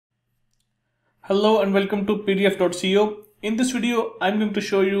Hello and welcome to PDF.co. In this video, I'm going to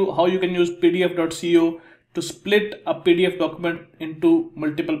show you how you can use PDF.co to split a PDF document into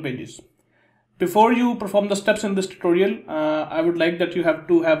multiple pages. Before you perform the steps in this tutorial, I would like that you have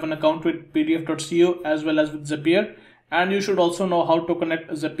to have an account with PDF.co as well as with Zapier, and you should also know how to connect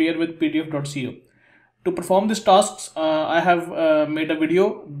Zapier with PDF.co. To perform these tasks, I have made a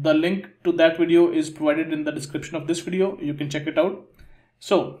video. The link to that video is provided in the description of this video. You can check it out.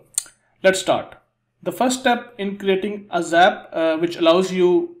 So let's start. The first step in creating a zap which allows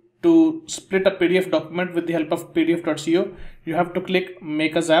you to split a PDF document with the help of PDF.co, you have to click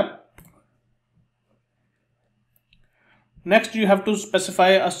make a zap. Next, you have to specify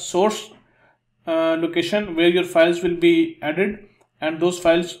a source location where your files will be added and those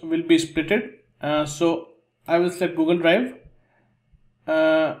files will be splitted. So I will select Google Drive.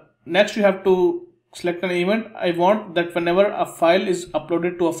 Next, you have to select an event. I want that whenever a file is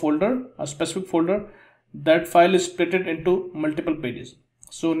uploaded to a folder, a specific folder, that file is split into multiple pages.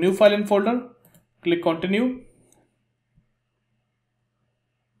 So new file in folder, click continue.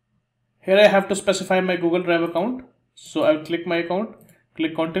 Here I have to specify my Google Drive account. So I will click my account,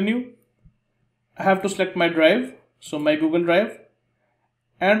 click continue. I have to select my drive, so my Google Drive,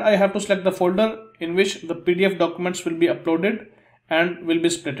 and I have to select the folder in which the PDF documents will be uploaded and will be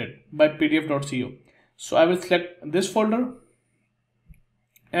splitted by PDF.co. So I will select this folder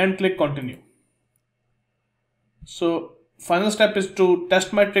and click continue. So final step is to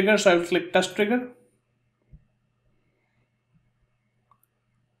test my trigger, so I will click test trigger.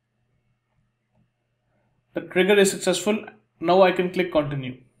 The trigger is successful. Now I can click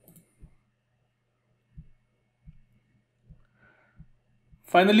continue.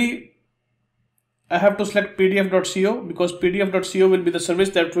 Finally, I have to select PDF.co because PDF.co will be the service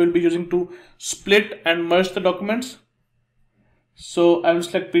that we will be using to split and merge the documents. So I will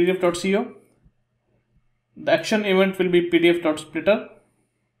select PDF.co. The action event will be PDF.splitter.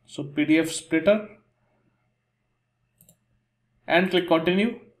 So PDF splitter and click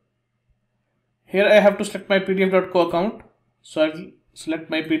continue. Here I have to select my PDF.co account. So I will select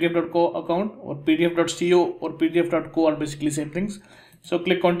my PDF.co account, or PDF.co or PDF.co are basically same things. So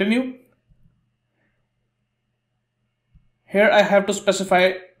click continue. Here I have to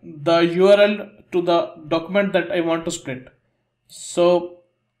specify the URL to the document that I want to split. So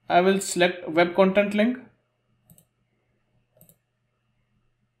I will select web content link.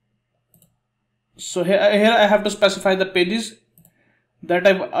 So here I have to specify the pages that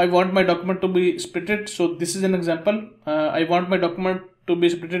I want my document to be splitted. So this is an example. I want my document to be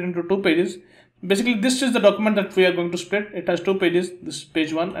splitted into 2 pages. Basically, this is the document that we are going to split. It has 2 pages. This is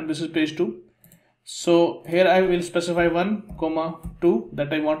page 1 and this is page 2. So here I will specify 1, 2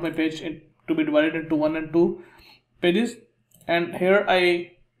 that I want my page to be divided into 1 and 2 pages. And here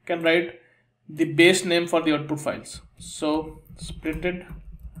I can write the base name for the output files. So splitted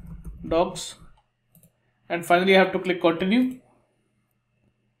docs. And finally, I have to click continue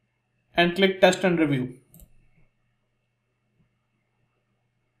and click test and review.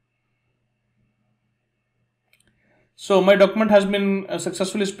 So my document has been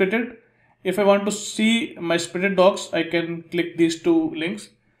successfully splitted. If I want to see my splitted docs, I can click these 2 links.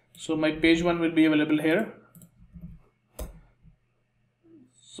 So my page 1 will be available here.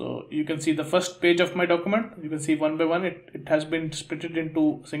 So you can see the first page of my document. You can see one by one it has been splitted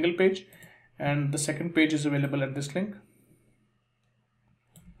into single page, and the second page is available at this link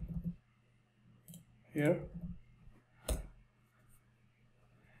here,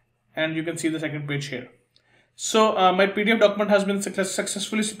 and you can see the second page here. So my PDF document has been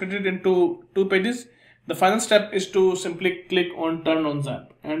successfully splitted into 2 pages. The final step is to simply click on turn on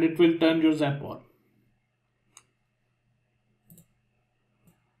zap and it will turn your zap on.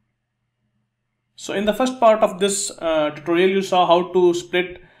 So in the first part of this tutorial, you saw how to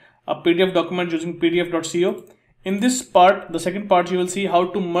split a PDF document using PDF.co. In this part, the second part, you will see how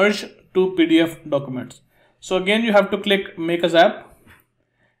to merge 2 PDF documents. So again, you have to click make a zap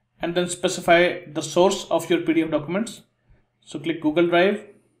and then specify the source of your PDF documents. So click Google Drive,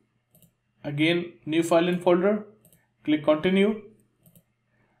 again new file in folder, click continue,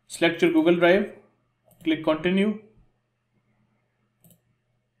 select your Google Drive, click continue,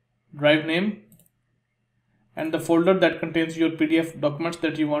 drive name, and the folder that contains your PDF documents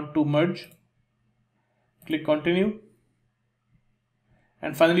that you want to merge, click continue,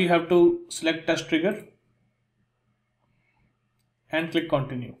 and finally you have to select test trigger and click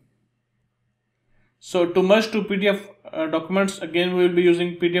continue. So to merge 2 PDF documents, again we will be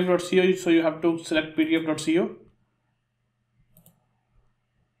using PDF.co, so you have to select PDF.co.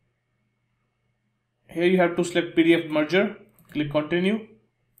 Here you have to select PDF merger, click continue,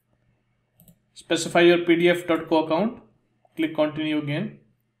 specify your PDF.co account, click continue again.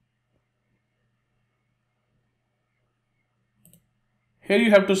 Here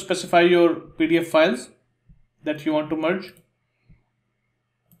you have to specify your PDF files that you want to merge.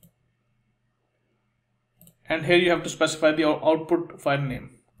 And here you have to specify the output file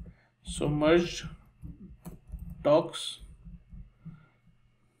name. So merge docs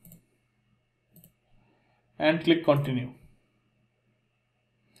and click continue.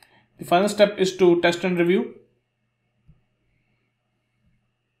 The final step is to test and review.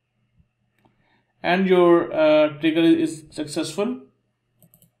 And your trigger is successful.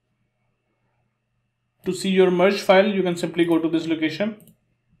 To see your merge file, you can simply go to this location.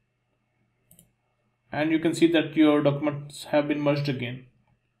 And you can see that your documents have been merged again.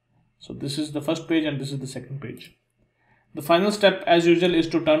 So this is the first page and this is the second page. The final step as usual is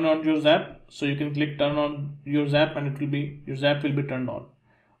to turn on your Zap. So you can click turn on your Zap and your Zap will be turned on.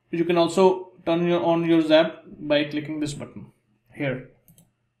 You can also turn on your Zap by clicking this button here.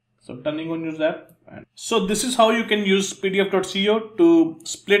 So turning on your Zap. So this is how you can use PDF.co to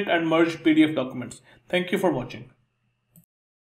split and merge PDF documents. Thank you for watching.